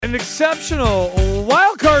an exceptional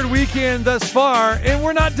wild card weekend thus far, and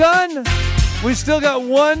we're not done. We still got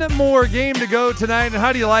one more game to go tonight, and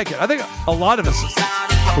how do you like it? I think a lot of us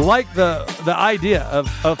like the idea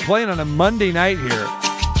of playing on a Monday night here.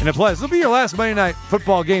 And it plays. This will be your last Monday night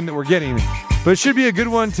football game that we're getting, but it should be a good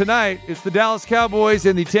one tonight. It's the Dallas Cowboys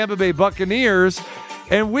and the Tampa Bay Buccaneers.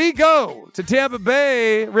 And we go to Tampa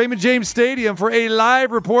Bay, Raymond James Stadium, for a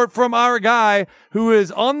live report from our guy who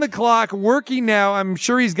is on the clock working now. I'm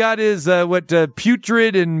sure he's got his,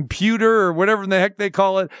 putrid and pewter or whatever the heck they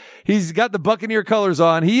call it. He's got the Buccaneer colors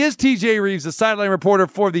on. He is TJ Rives, the sideline reporter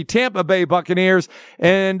for the Tampa Bay Buccaneers,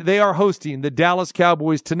 and they are hosting the Dallas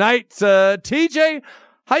Cowboys tonight. TJ,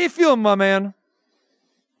 how you feeling, my man?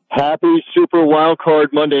 Happy Super Wild Card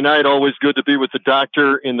Monday night. Always good to be with the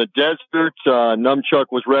doctor in the desert. Numchuck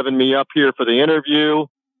was revving me up here for the interview,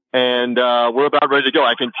 and we're about ready to go.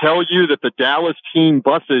 I can tell you that the Dallas team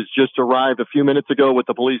buses just arrived a few minutes ago with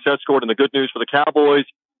the police escort, and the good news for the Cowboys,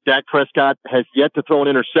 Dak Prescott has yet to throw an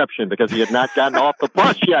interception because he had not gotten off the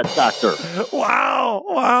bus yet, doctor.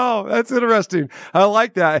 Wow. That's interesting. I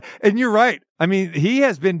like that. And you're right. I mean, he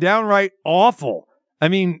has been downright awful. I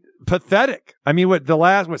mean, pathetic. I mean, 6 of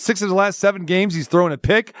the last 7 games he's thrown a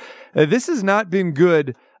pick. This has not been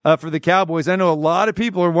good for the Cowboys. I know a lot of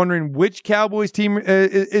people are wondering which Cowboys team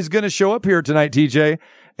is going to show up here tonight, TJ.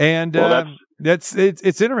 And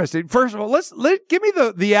it's interesting. First of all, give me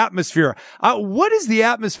the atmosphere. What is the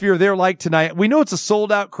atmosphere there like tonight? We know it's a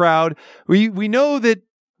sold out crowd. We know that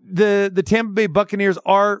the Tampa Bay Buccaneers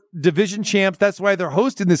are division champs. That's why they're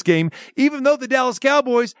hosting this game, even though the Dallas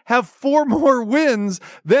Cowboys have 4 more wins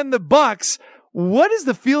than the Bucs. What is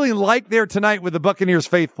the feeling like there tonight with the Buccaneers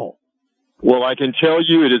faithful? Well, I can tell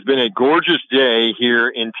you it has been a gorgeous day here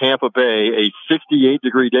in Tampa Bay, a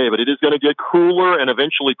 68-degree day, but it is going to get cooler and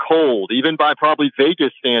eventually cold, even by probably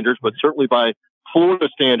Vegas standards, but certainly by Florida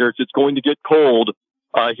standards, it's going to get cold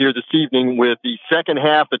here this evening, with the second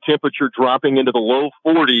half, the temperature dropping into the low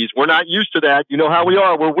 40s. We're not used to that. You know how we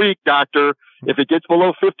are. We're weak, doctor. If it gets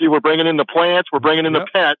below 50, we're bringing in the plants. We're bringing in the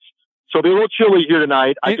pets. So it'll be a little chilly here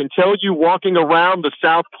tonight. I can tell you, walking around the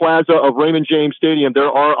South Plaza of Raymond James Stadium,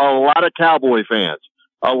 there are a lot of Cowboy fans,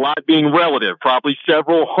 a lot being relative, probably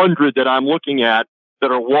several hundred that I'm looking at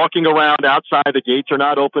that are walking around outside. The gates are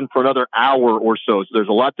not open for another hour or so. So there's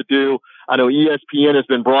a lot to do. I know ESPN has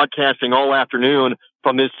been broadcasting all afternoon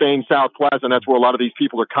from this same South Plaza, and that's where a lot of these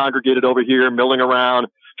people are congregated over here, milling around,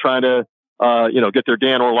 trying to, get their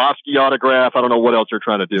Dan Orlovsky autograph. I don't know what else they're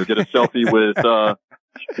trying to do. Get a selfie with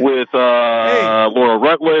Laura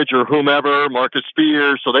Rutledge or whomever, Marcus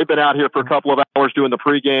Spears. So they've been out here for a couple of hours doing the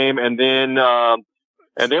pregame, and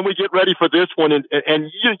then we get ready for this one.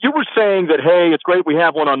 And you were saying that, hey, it's great we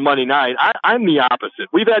have one on Monday night. I'm the opposite.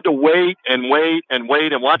 We've had to wait and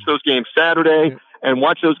watch those games Saturday and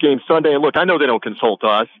watch those games Sunday. And look, I know they don't consult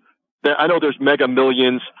us. I know there's mega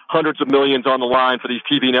millions, hundreds of millions on the line for these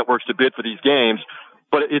TV networks to bid for these games.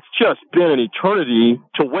 But it's just been an eternity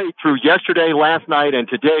to wait through yesterday, last night, and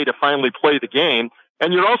today to finally play the game.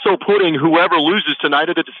 And you're also putting whoever loses tonight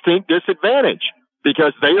at a distinct disadvantage,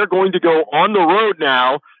 because they are going to go on the road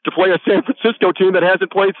now to play a San Francisco team that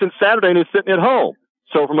hasn't played since Saturday and is sitting at home.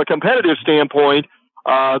 So from a competitive standpoint,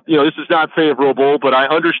 this is not favorable, but I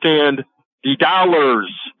understand the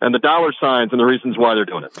dollars and the dollar signs and the reasons why they're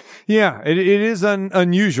doing it. Yeah, it is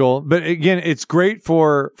unusual, but again, it's great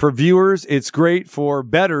for viewers. It's great for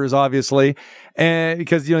bettors, obviously, and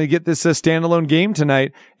because you get this standalone game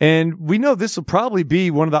tonight, and we know this will probably be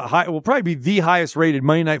the highest rated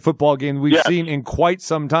Monday Night Football game we've seen in quite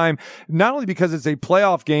some time. Not only because it's a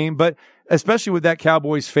playoff game, but especially with that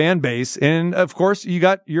Cowboys fan base, and of course you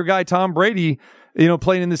got your guy Tom Brady,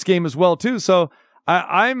 playing in this game as well too. So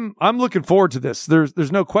I'm looking forward to this.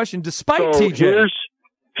 There's no question. Despite TJ,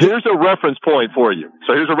 here's a reference point for you.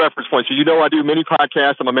 So I do many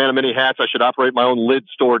podcasts. I'm a man of many hats. I should operate my own lid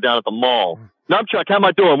store down at the mall. Numchuck, how am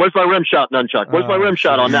I doing? Where's my rim shot, Numchuck? Where's my rim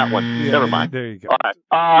shot on that one? Yeah, Never mind. There you go. All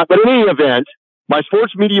right. But in any event, my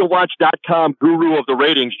sportsmediawatch.com guru of the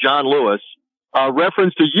ratings, John Lewis,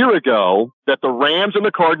 referenced a year ago that the Rams and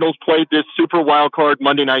the Cardinals played this Super Wild Card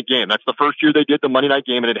Monday night game. That's the first year they did the Monday night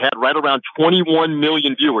game, and it had right around 21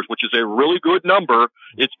 million viewers, which is a really good number.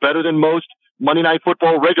 It's better than most Monday Night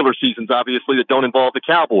Football regular seasons, obviously, that don't involve the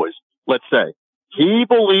Cowboys, let's say. He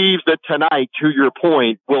believes that tonight, to your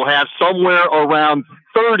point, will have somewhere around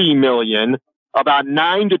 30 million, about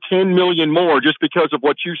 9 to 10 million more, just because of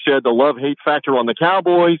what you said, the love-hate factor on the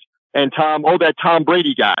Cowboys, and that Tom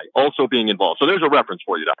Brady guy also being involved. So there's a reference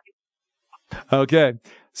for you, Doctor. Okay.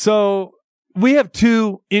 So we have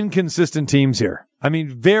 2 inconsistent teams here. I mean,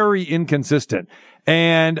 very inconsistent.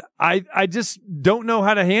 And I just don't know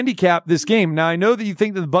how to handicap this game. Now, I know that you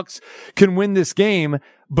think that the Bucs can win this game,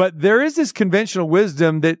 but there is this conventional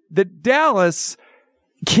wisdom that Dallas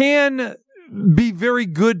can be very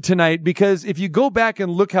good tonight, because if you go back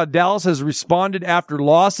and look how Dallas has responded after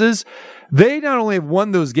losses, they not only have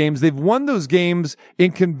won those games, they've won those games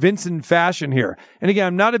in convincing fashion here. And again,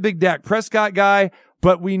 I'm not a big Dak Prescott guy,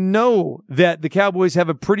 but we know that the Cowboys have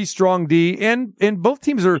a pretty strong D, and both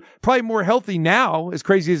teams are probably more healthy now, as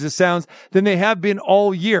crazy as it sounds, than they have been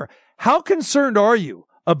all year. How concerned are you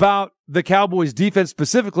about the Cowboys defense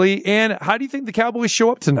specifically, and how do you think the Cowboys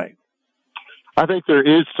show up tonight? I think there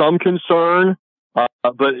is some concern, but,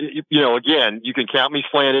 again, you can count me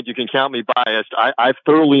slanted, you can count me biased. I've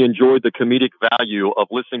thoroughly enjoyed the comedic value of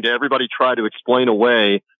listening to everybody try to explain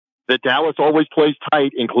away that Dallas always plays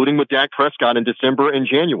tight, including with Dak Prescott in December and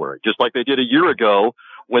January, just like they did a year ago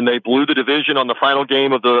when they blew the division on the final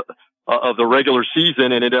game of the regular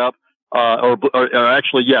season, ended up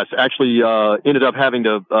ended up having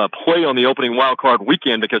to play on the opening wild card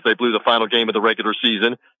weekend because they blew the final game of the regular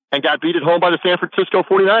season and got beat at home by the San Francisco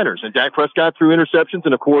 49ers. And Dak Prescott threw interceptions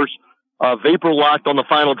and, of course, vapor locked on the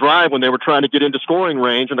final drive when they were trying to get into scoring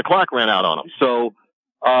range and the clock ran out on him. So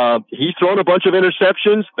he's thrown a bunch of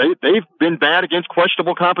interceptions. They've been bad against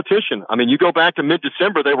questionable competition. I mean, you go back to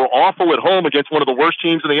mid-December, they were awful at home against one of the worst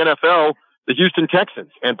teams in the NFL, the Houston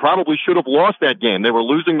Texans, and probably should have lost that game. They were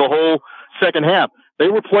losing the whole second half. They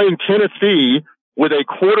were playing Tennessee with a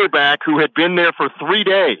quarterback who had been there for 3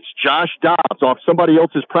 days, Josh Dobbs, off somebody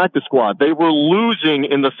else's practice squad. They were losing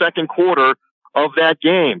in the second quarter of that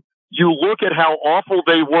game. You look at how awful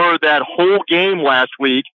they were that whole game last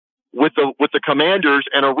week with the Commanders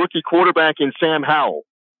and a rookie quarterback in Sam Howell.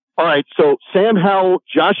 All right, so Sam Howell,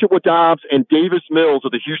 Joshua Dobbs, and Davis Mills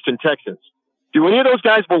of the Houston Texans. Do any of those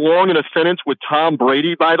guys belong in a sentence with Tom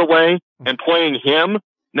Brady, by the way, and playing him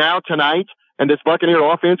now tonight and this Buccaneer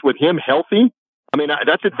offense with him healthy? I mean,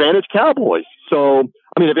 that's advantage Cowboys.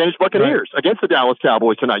 Advantage Buccaneers against the Dallas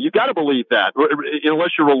Cowboys tonight. You got to believe that.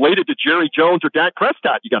 Unless you're related to Jerry Jones or Dak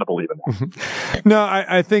Prescott, you got to believe in that. No,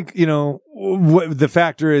 I think, what the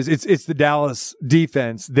factor is, it's the Dallas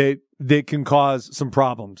defense that can cause some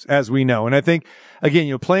problems, as we know. And I think,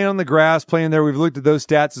 again, playing on the grass, playing there, we've looked at those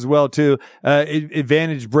stats as well, too.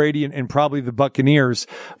 Advantage Brady and probably the Buccaneers.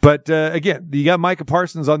 But, again, you got Micah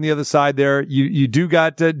Parsons on the other side there. You do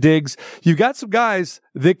got Diggs. You got some guys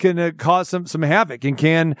that can cause some havoc and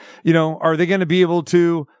can, are they going to be able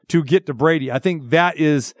to get to Brady? I think that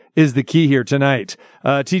is the key here tonight.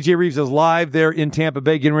 TJ Rives is live there in Tampa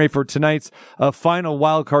Bay, getting ready for tonight's final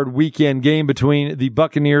wildcard weekend game between the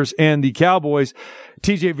Buccaneers and the Cowboys.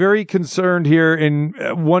 TJ, very concerned here and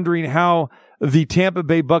wondering how the Tampa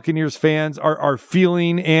Bay Buccaneers fans are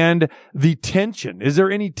feeling and the tension. Is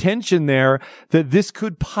there any tension there that this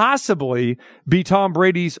could possibly be Tom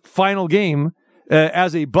Brady's final game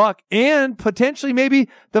as a Buck, and potentially maybe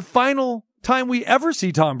the final time we ever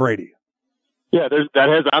see Tom Brady? Yeah, that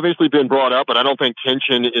has obviously been brought up, but I don't think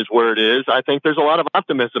tension is where it is. I think there's a lot of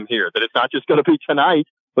optimism here that it's not just going to be tonight,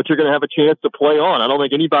 but you're going to have a chance to play on. I don't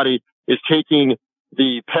think anybody is taking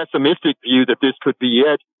the pessimistic view that this could be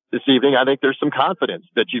it this evening. I think there's some confidence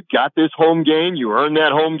that you've got this home game. You earned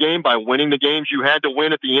that home game by winning the games you had to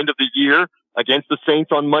win at the end of the year against the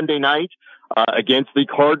Saints on Monday night, against the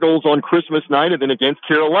Cardinals on Christmas night, and then against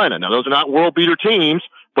Carolina. Now, those are not world beater teams,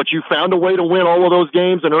 but you found a way to win all of those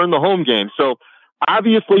games and earn the home game. So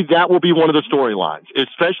obviously that will be one of the storylines,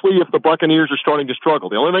 especially if the Buccaneers are starting to struggle.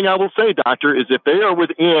 The only thing I will say, Doctor, is if they are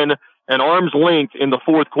within an arm's length in the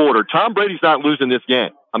fourth quarter, Tom Brady's not losing this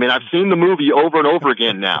game. I mean, I've seen the movie over and over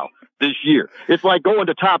again now this year. It's like going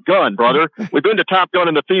to Top Gun, brother. We've been to Top Gun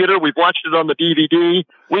in the theater. We've watched it on the DVD.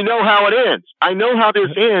 We know how it ends. I know how this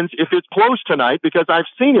ends if it's close tonight because I've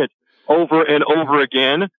seen it over and over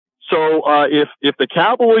again. So if the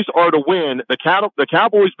Cowboys are to win, the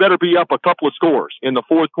Cowboys better be up a couple of scores in the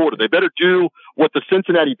fourth quarter. They better do what the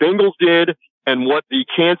Cincinnati Bengals did and what the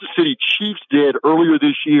Kansas City Chiefs did earlier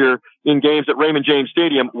this year in games at Raymond James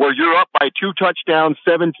Stadium, where you're up by 2 touchdowns,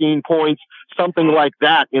 17 points, something like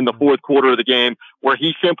that in the fourth quarter of the game, where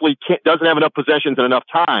he simply doesn't have enough possessions and enough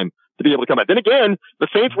time to be able to come back. Then again, the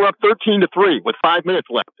Saints were up 13-3 with 5 minutes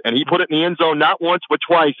left, and he put it in the end zone not once but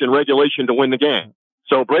twice in regulation to win the game.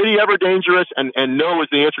 So Brady ever dangerous? And no is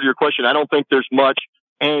the answer to your question. I don't think there's much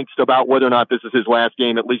angst about whether or not this is his last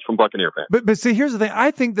game, at least from Buccaneer fans. But see, here's the thing.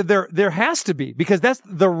 I think that there has to be, because that's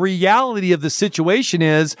the reality of the situation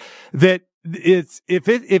is that if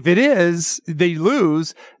it is, they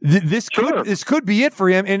lose, this could be it for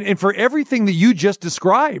him. And for everything that you just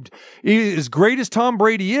described, as great as Tom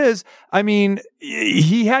Brady is, I mean,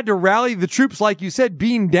 he had to rally the troops, like you said,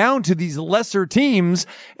 being down to these lesser teams.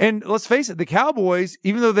 And let's face it, the Cowboys,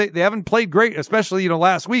 even though they haven't played great, especially,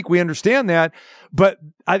 last week, we understand that. But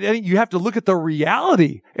I think you have to look at the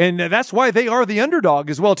reality. And that's why they are the underdog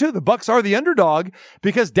as well, too. The Bucs are the underdog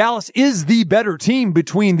because Dallas is the better team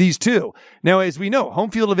between these two. Now, as we know, home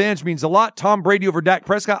field advantage means a lot. Tom Brady over Dak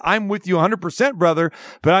Prescott. I'm with you 100%, brother.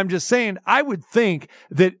 But I'm just saying, I would think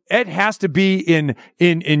that it has to be in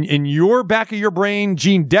your back of your brain,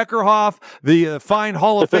 Gene Deckerhoff, the fine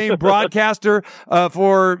Hall of Fame broadcaster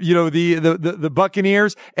for the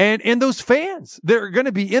Buccaneers, and those fans. They're going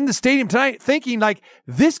to be in the stadium tonight thinking like,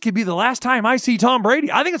 this could be the last time I see Tom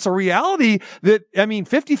Brady. I think it's a reality that,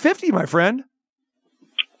 50-50, my friend.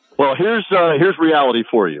 Well, here's reality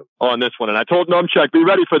for you on this one. And I told Numchuck, be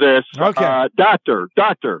ready for this. Okay. Doctor.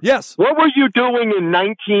 Yes. What were you doing in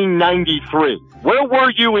 1993? Where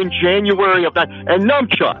were you in January of that? And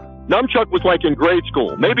Numchuck was like in grade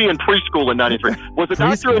school, maybe in preschool in 93. Was the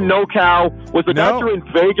doctor in NoCal? Was the doctor in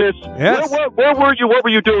Vegas? Yes. Where were you? What were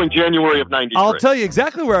you doing January of 93? I'll tell you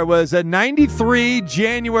exactly where I was. At 93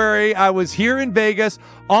 January, I was here in Vegas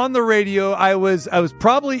on the radio. I was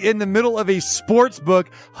probably in the middle of a sports book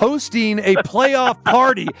hosting a playoff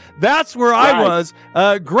party. That's where I was.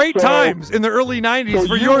 Great times in the early 90s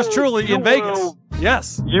for yours truly in Vegas.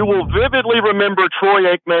 Yes. You will vividly remember Troy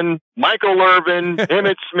Aikman, Michael Irvin,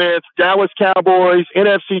 Emmitt Smith, Dallas Cowboys,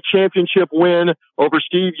 NFC Championship win over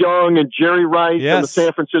Steve Young and Jerry Rice and the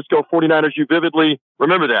San Francisco 49ers. You vividly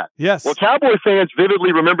remember that. Yes. Well, Cowboy fans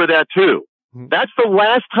vividly remember that too. That's the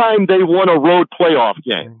last time they won a road playoff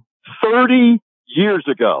game. 30 years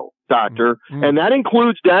ago, Doctor. And that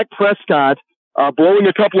includes Dak Prescott blowing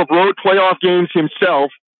a couple of road playoff games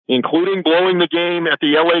himself, including blowing the game at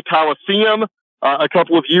the LA Coliseum a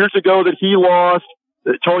couple of years ago that he lost,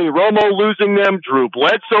 Tony Romo losing them, Drew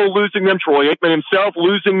Bledsoe losing them, Troy Aikman himself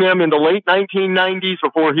losing them in the late 1990s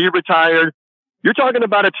before he retired. You're talking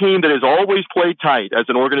about a team that has always played tight as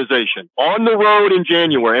an organization on the road in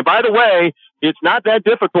January. And by the way, it's not that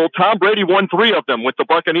difficult. Tom Brady won 3 of them with the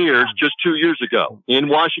Buccaneers just 2 years ago in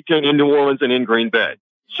Washington, in New Orleans, and in Green Bay.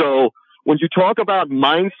 So when you talk about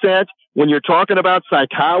mindset, when you're talking about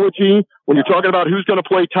psychology, when you're talking about who's going to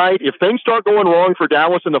play tight, if things start going wrong for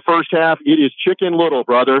Dallas in the first half, it is Chicken Little,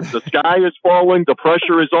 brother. The sky is falling. The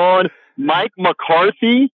pressure is on. Mike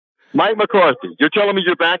McCarthy. You're telling me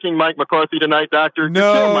you're backing Mike McCarthy tonight, Doctor?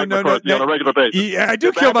 No, on a regular basis. Yeah, I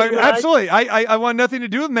do kill Mike. Absolutely. I want nothing to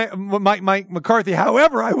do with Mike McCarthy.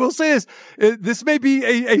 However, I will say this may be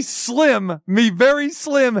a very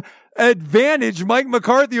slim advantage Mike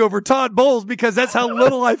McCarthy over Todd Bowles because that's how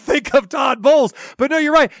little I think of Todd Bowles. But no,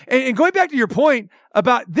 you're right. And going back to your point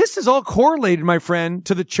about this is all correlated, my friend,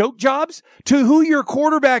 to the choke jobs, to who your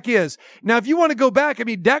quarterback is. Now, if you want to go back,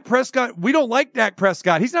 Dak Prescott, we don't like Dak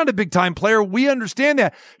Prescott. He's not a big time player. We understand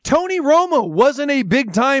that. Tony Romo wasn't a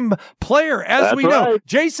big time player, as we know.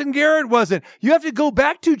 Jason Garrett wasn't. You have to go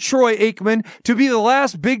back to Troy Aikman to be the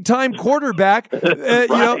last big time quarterback.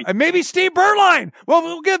 And maybe Steve Berline. Well,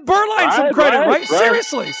 we'll give Berline some credit, right?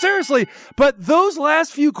 Seriously. But those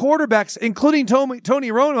last few quarterbacks, including Tony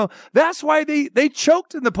Romo, that's why they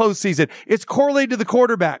choked in the postseason. It's correlated to the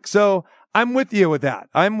quarterback. So I'm with you with that.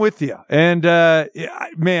 I'm with you. And,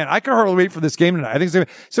 man, I can hardly wait for this game tonight. I think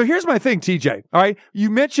so. Here's my thing, TJ. All right.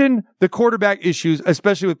 You mentioned the quarterback issues,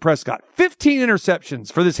 especially with Prescott. 15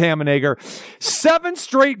 interceptions for this Hammenegger. 7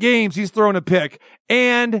 straight games he's thrown a pick,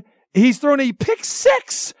 and he's thrown a pick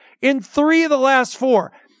 6 in 3 of the last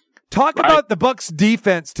 4. Talk about the Bucs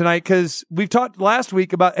defense tonight, because we've talked last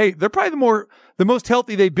week about, hey, they're probably the most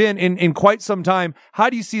healthy they've been in quite some time. How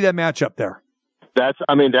do you see that matchup there? That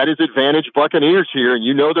is advantage Buccaneers here.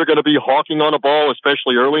 And they're going to be hawking on a ball,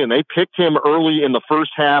 especially early. And they picked him early in the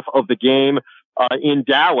first half of the game in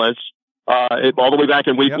Dallas, all the way back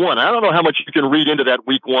in week 1. I don't know how much you can read into that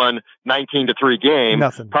week 1 19-3 game.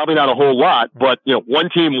 Nothing. Probably not a whole lot, but one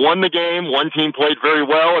team won the game, one team played very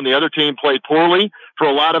well, and the other team played poorly for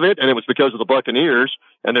a lot of it, and it was because of the Buccaneers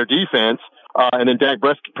and their defense. And then Dak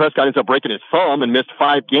Prescott ends up breaking his thumb and missed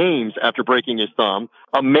 5 games after breaking his thumb.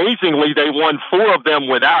 Amazingly, they won 4 of them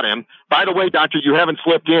without him. By the way, Doctor, you haven't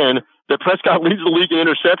slipped in that Prescott leads the league in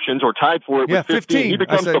interceptions, or tied for it with 15. He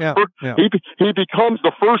becomes he becomes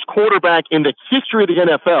the first quarterback in the history of the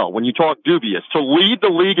NFL, when you talk dubious, to lead the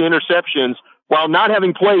league in interceptions while not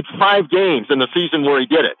having played 5 games in the season where he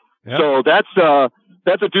did it. Yep. So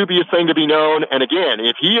that's a dubious thing to be known. And again,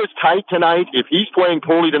 if he is tight tonight, if he's playing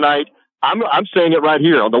poorly tonight, I'm saying it right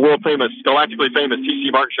here on the galactically famous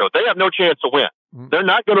TC Martin show. They have no chance to win. They're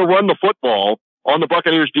not going to run the football on the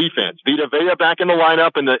Buccaneers defense. Vita Vea back in the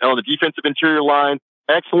lineup on the defensive interior line.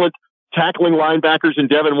 Excellent. tackling linebackers in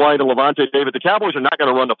Devin White and Levante David, the Cowboys are not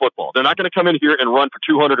going to run the football. They're not going to come in here and run for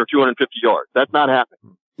 200 or 250 yards. That's not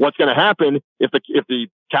happening. What's going to happen if the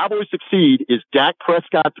Cowboys succeed is Dak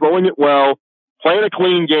Prescott throwing it well, playing a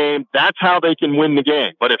clean game. That's how they can win the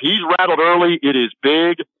game. But if he's rattled early, it is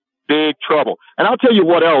big, big trouble. And I'll tell you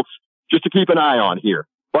what else, just to keep an eye on here.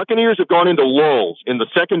 Buccaneers have gone into lulls in the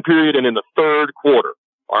second period and in the third quarter.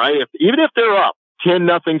 All right. Even if they're up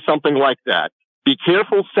 10-0, something like that, be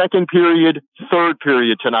careful second period, third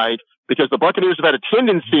period tonight, because the Buccaneers have had a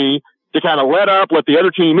tendency to kind of let the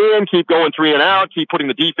other team in, keep going 3 and out, keep putting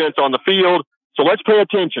the defense on the field. So let's pay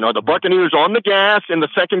attention. Are the Buccaneers on the gas in the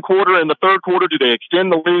second quarter and the third quarter? Do they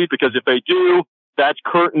extend the lead? Because if they do, that's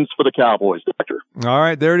curtains for the Cowboys, Doctor. All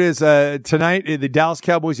right, there it is. Tonight, the Dallas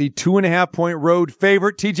Cowboys, a 2.5-point road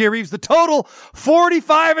favorite. TJ Rives, the total,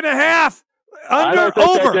 45.5. I don't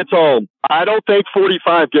think that gets home. I don't think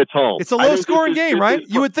 45 gets home. It's a low-scoring game, right?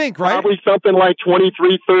 You would think, right? Probably something like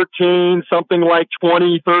 23-13, something like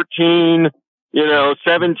 20-13,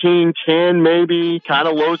 17-10 maybe, kind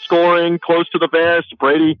of low-scoring, close to the vest.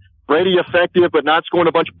 Brady effective, but not scoring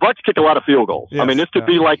a bunch. Bucks kick a lot of field goals. Yes, I mean, this could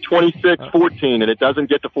be like 26-14, and it doesn't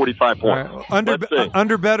get to 45 points. Right.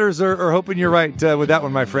 Under bettors are hoping you're right with that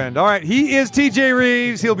one, my friend. All right, he is TJ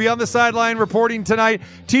Rives. He'll be on the sideline reporting tonight.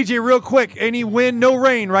 TJ, real quick, any wind? No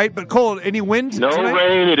rain, right? But cold. Any wind No tonight?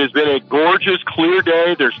 Rain. It has been a gorgeous, clear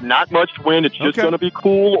day. There's not much wind. It's just going to be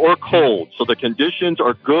cool or cold. So the conditions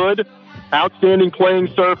are good. Outstanding playing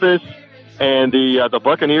surface. And the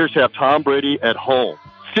Buccaneers have Tom Brady at home.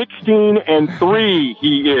 16-3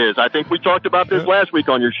 he is. I think we talked about this last week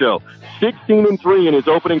on your show. 16-3 in his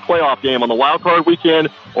opening playoff game on the wild card weekend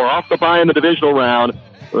or off the bye in the divisional round.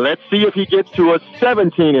 Let's see if he gets to a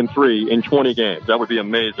 17-3 in 20 games. That would be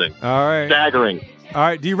amazing. All right. Staggering. All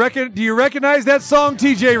right. Do you recognize that song,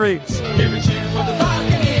 TJ Rives?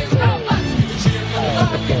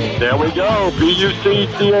 There we go. Buccaneers.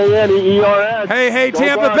 Hey,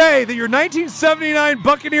 Tampa Bay, your 1979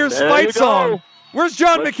 Buccaneers fight song. Where's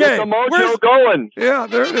John Let's McKay? Get the mojo going. Yeah,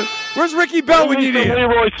 there it is. Where's Ricky Bell when you need him?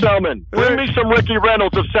 Leroy Selman. Bring me some Ricky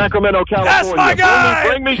Reynolds of Sacramento, California. That's my guy.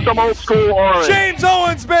 Bring me some old school orange. James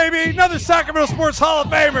Owens, baby. Another Sacramento Sports Hall of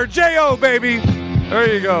Famer. J.O., baby.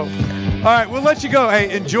 There you go. All right, we'll let you go.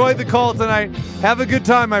 Hey, enjoy the call tonight. Have a good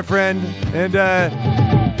time, my friend.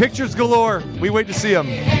 And pictures galore. We wait to see them.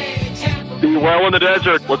 Be well in the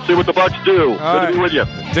desert. Let's see what the Bucs do. Good to be with you.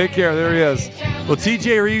 Take care. There he is. Well,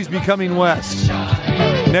 TJ Rives be coming west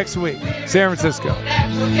next week. San Francisco.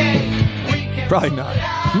 Probably not.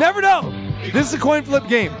 Never know. This is a coin flip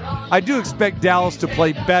game. I do expect Dallas to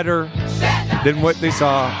play better than what we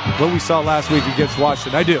saw last week against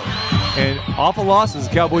Washington. I do. And awful losses,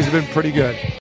 the Cowboys have been pretty good.